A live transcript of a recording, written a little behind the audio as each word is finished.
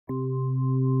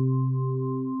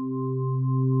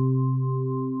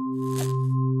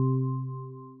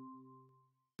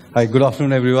Hi, good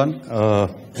afternoon, everyone. My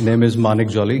name is Manik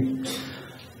Jolly.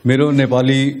 Mero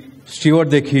Nepali steward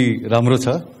dekhi ramro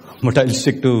cha, but I'll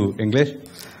stick to English.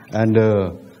 And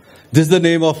this is the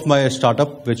name of my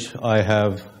startup, which I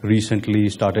have recently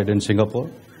started in Singapore.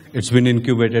 It's been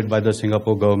incubated by the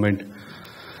Singapore government,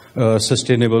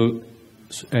 Sustainable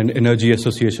and Energy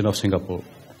Association of Singapore.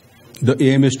 The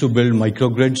aim is to build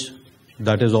microgrids.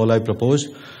 That is all I propose.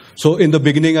 So in the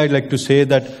beginning, I'd like to say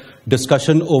that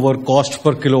discussion over cost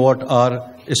per kilowatt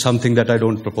hour is something that I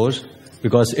don't propose,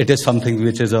 because it is something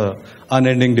which is an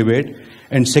unending debate.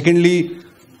 And secondly,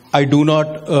 I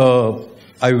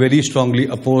very strongly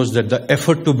oppose that the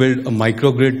effort to build a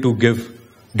microgrid to give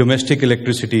domestic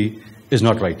electricity is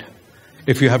not right.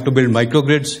 If you have to build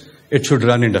microgrids, it should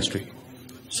run industry.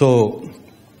 So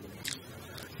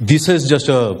this is just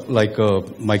like a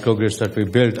microgrids that we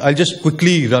built. I'll just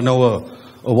quickly run over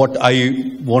what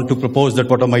I want to propose, that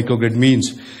what a microgrid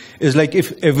means is like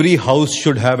if every house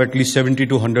should have at least 70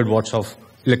 to 100 watts of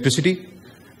electricity.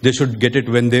 They should get it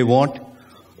when they want.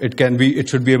 It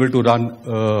should be able to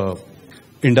run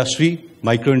industry,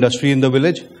 micro industry in the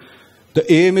village.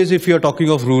 The aim is, if you're talking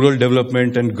of rural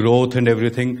development and growth and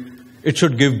everything, it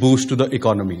should give boost to the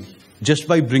economy. Just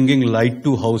by bringing light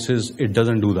to houses, it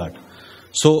doesn't do that.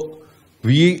 So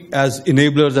we as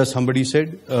enablers, as somebody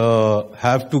said,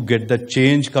 have to get that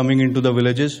change coming into the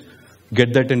villages,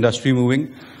 get that industry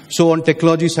moving. So on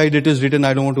technology side, it is written.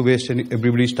 I don't want to waste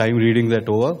everybody's time reading that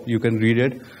over. You can read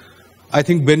it. I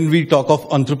think when we talk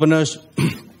of entrepreneurs,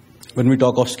 when we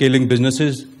talk of scaling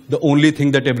businesses, the only thing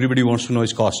that everybody wants to know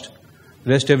is cost.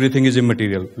 Rest everything is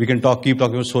immaterial. We can keep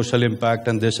talking about social impact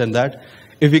and this and that.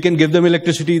 If we can give them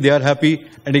electricity, they are happy,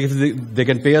 and if they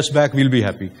can pay us back, we'll be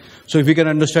happy. So if we can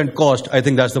understand cost, I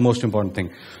think that's the most important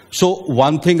thing. So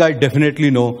one thing I definitely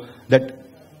know, that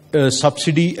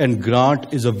subsidy and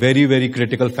grant is a very, very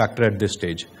critical factor at this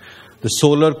stage. The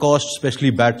solar cost,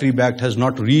 especially battery backed, has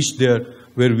not reached there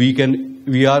where we can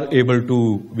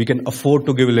afford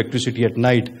to give electricity at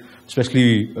night,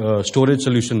 especially storage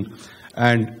solution,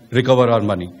 and recover our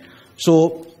money.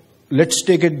 So let's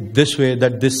take it this way,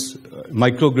 that this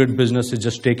microgrid business is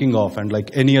just taking off, and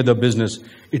like any other business,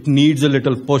 it needs a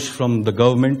little push from the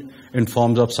government in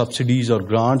forms of subsidies or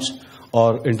grants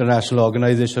or international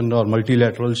organization or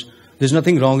multilaterals. There's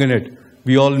nothing wrong in it.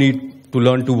 We all need to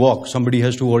learn to walk. Somebody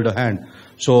has to hold a hand.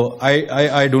 So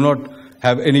I do not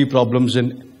have any problems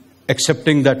in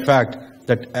accepting that fact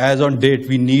that as on date,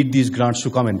 we need these grants to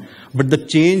come in. But the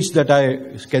change that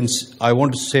I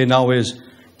want to say now is,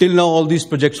 till now, all these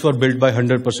projects were built by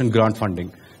 100% grant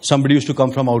funding. Somebody used to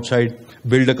come from outside,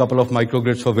 build a couple of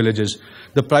microgrids for villages.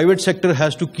 The private sector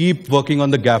has to keep working on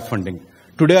the gap funding.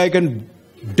 Today, I can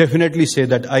definitely say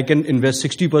that I can invest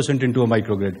 60% into a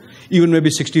microgrid, even maybe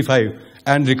 65%,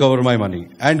 and recover my money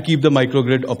and keep the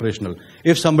microgrid operational,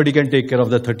 if somebody can take care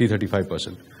of the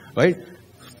 30-35%, right?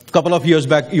 A couple of years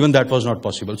back, even that was not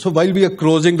possible. So while we are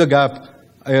closing the gap,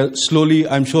 slowly,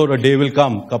 I'm sure a day will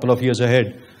come, a couple of years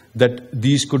ahead, that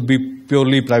these could be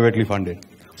purely privately funded.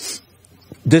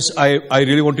 This, I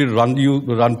really want to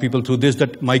run people through this,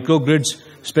 that microgrids,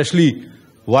 especially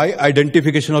why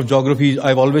identification of geographies,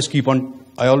 I always keep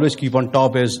on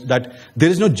top, is that there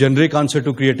is no generic answer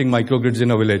to creating microgrids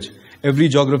in a village. Every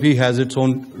geography has its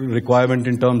own requirement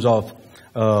in terms of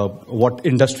what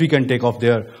industry can take off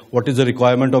there, what is the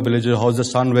requirement of villages, how's the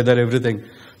sun, weather, everything.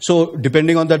 So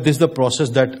depending on that, this is the process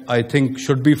that I think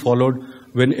should be followed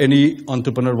when any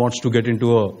entrepreneur wants to get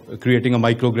into creating a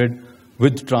microgrid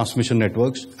with transmission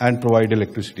networks and provide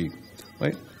electricity,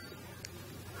 right?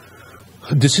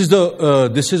 This is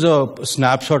a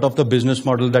snapshot of the business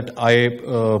model that I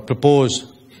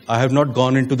propose. I have not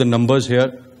gone into the numbers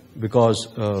here because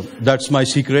that's my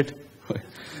secret.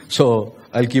 So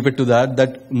I'll keep it to that.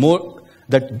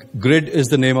 That grid is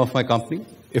the name of my company.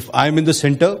 If I'm in the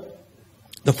center,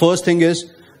 the first thing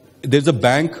is there's a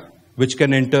bank which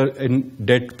can enter in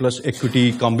debt plus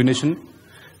equity combination.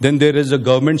 Then there is a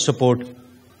government support.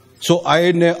 So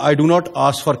I do not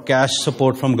ask for cash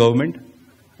support from government.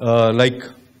 Like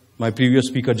my previous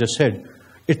speaker just said,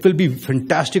 it will be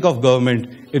fantastic of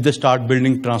government if they start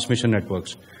building transmission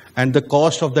networks, and the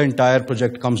cost of the entire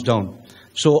project comes down.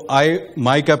 So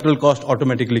my capital cost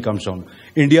automatically comes down.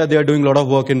 India, they are doing a lot of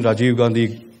work in Rajiv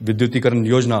Gandhi Vidyutikaran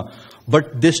Yojana,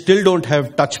 but they still don't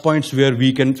have touch points where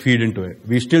we can feed into it.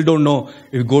 We still don't know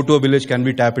if we go to a village, can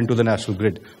we tap into the national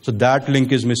grid? So that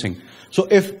link is missing. So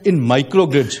if in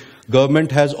microgrids,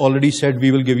 government has already said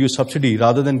we will give you subsidy,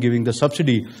 rather than giving the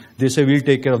subsidy, they say we'll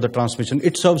take care of the transmission.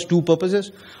 It serves two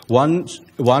purposes. One,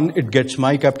 it gets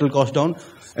my capital cost down.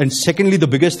 And secondly, the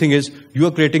biggest thing is you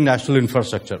are creating national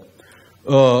infrastructure.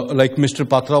 like Mr.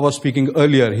 Patra was speaking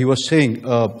earlier, he was saying,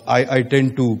 I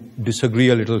tend to disagree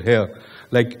a little here.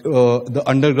 Like the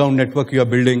underground network you are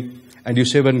building, and you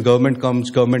say when government comes,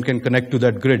 government can connect to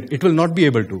that grid. It will not be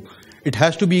able to. It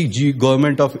has to be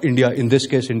government of India, in this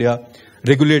case India,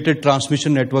 regulated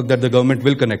transmission network that the government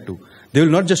will connect to. They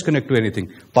will not just connect to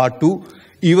anything. Part two,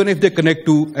 even if they connect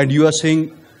to, and you are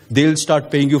saying they'll start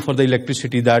paying you for the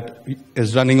electricity that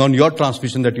is running on your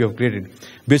transmission that you have created.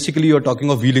 Basically, you're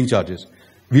talking of wheeling charges.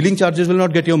 Wheeling charges will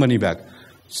not get your money back.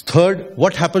 Third,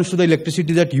 what happens to the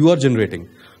electricity that you are generating?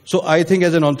 So I think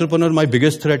as an entrepreneur, my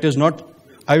biggest threat is not,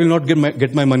 I will not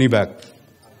get my money back.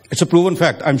 It's a proven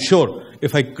fact. I'm sure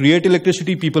if I create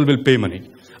electricity, people will pay money.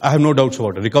 I have no doubts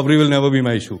about it. Recovery will never be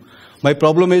my issue. My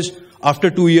problem is after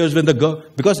 2 years when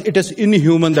because it is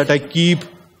inhuman that I keep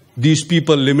these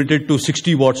people limited to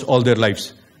 60 watts all their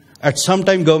lives. At some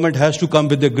time, government has to come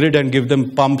with the grid and give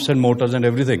them pumps and motors and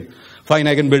everything. Fine,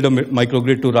 I can build a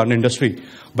microgrid to run industry.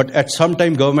 But at some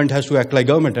time, government has to act like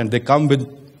government, and they come with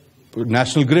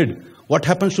national grid. What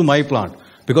happens to my plant?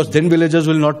 Because then villagers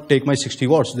will not take my 60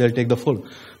 watts, they'll take the full.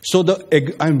 So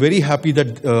I'm very happy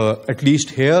that at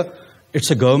least here, it's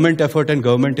a government effort and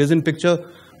government is in picture.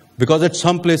 Because at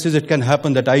some places it can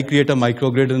happen that I create a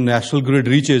microgrid and the national grid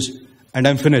reaches and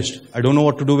I'm finished. I don't know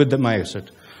what to do with my asset.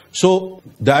 So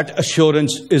that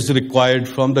assurance is required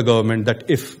from the government that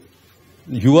if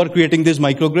you are creating these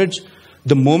microgrids,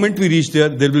 the moment we reach there,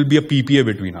 there will be a PPA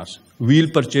between us. We'll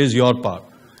purchase your power.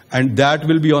 And that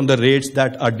will be on the rates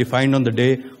that are defined on the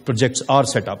day projects are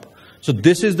set up. So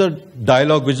this is the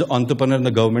dialogue which the entrepreneur and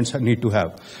the governments need to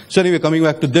have. So anyway, coming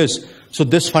back to this. So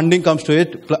this funding comes to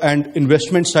it, and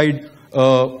investment side,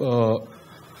 there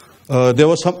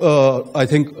was some, I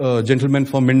think, gentleman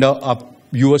from Minda,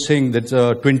 you were saying that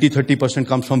 20-30%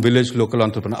 comes from village local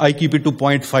entrepreneur. I keep it to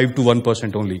 0.5 to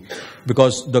 1% only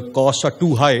because the costs are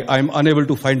too high. I'm unable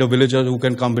to find a villager who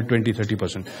can come with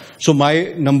 20-30%. So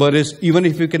my number is, even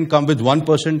if you can come with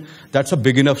 1%, that's a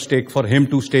big enough stake for him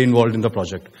to stay involved in the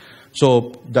project.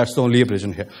 So that's the only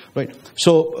reason here, right?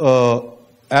 So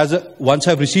once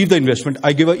I've received the investment,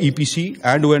 I give a EPC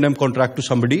and O&M contract to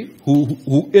somebody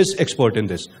who is expert in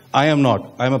this. I am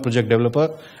not. I am a project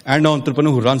developer and an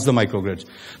entrepreneur who runs the microgrids.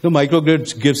 The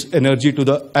microgrids gives energy to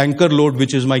the anchor load,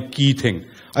 which is my key thing.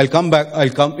 I'll come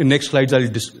in next slides, I'll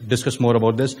discuss more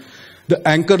about this. The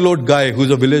anchor load guy who's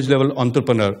a village level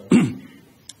entrepreneur,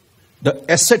 the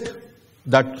asset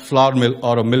that flour mill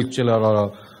or a milk chiller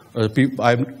or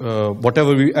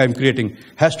whatever I'm creating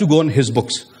has to go on his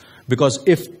books. Because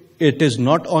if it is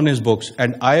not on his books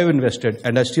and I have invested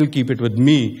and I still keep it with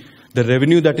me, the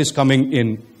revenue that is coming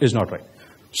in is not right.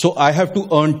 So I have to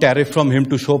earn tariff from him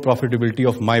to show profitability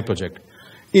of my project.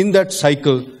 In that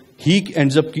cycle,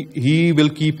 he will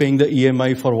keep paying the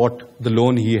EMI for what the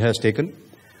loan he has taken.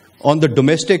 On the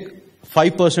domestic,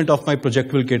 5% of my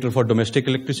project will cater for domestic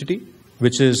electricity,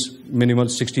 which is minimal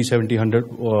 60, 70,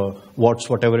 100 watts,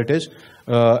 whatever it is.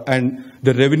 And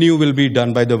the revenue will be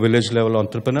done by the village level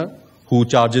entrepreneur who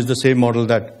charges the same model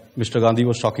that Mr. Gandhi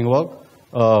was talking about,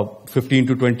 15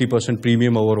 to 20%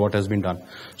 premium over what has been done.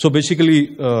 So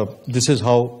basically, this is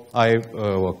how I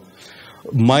work.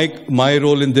 My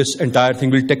role in this entire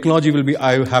thing technology will be,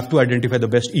 I have to identify the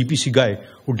best EPC guy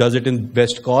who does it in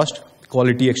best cost,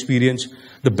 quality, experience.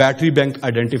 The battery bank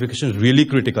identification is really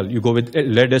critical. You go with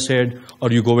lead acid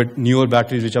or you go with newer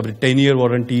batteries which have 10-year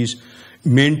warranties.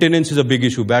 Maintenance is a big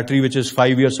issue. Battery which is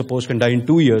 5 years suppose can die in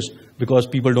 2 years because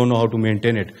people don't know how to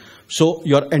maintain it. So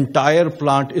your entire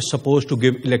plant is supposed to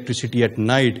give electricity at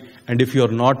night, and if you're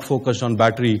not focused on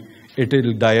battery, it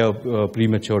will die a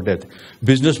premature death.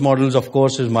 Business models, of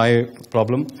course, is my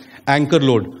problem. Anchor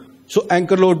load. So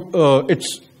anchor load,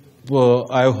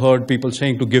 I've heard people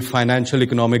saying to give financial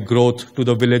economic growth to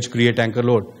the village, create anchor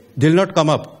load. They'll not come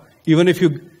up. Even if you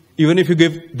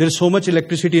give, there's so much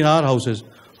electricity in our houses.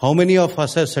 How many of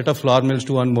us have set up flour mills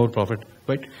to earn more profit,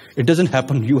 right? It doesn't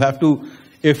happen. You have to,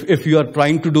 if you are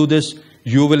trying to do this,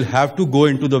 you will have to go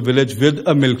into the village with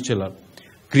a milk chiller.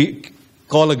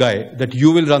 Call a guy that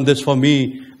you will run this for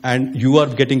me and you are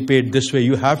getting paid this way.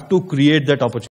 You have to create that opportunity.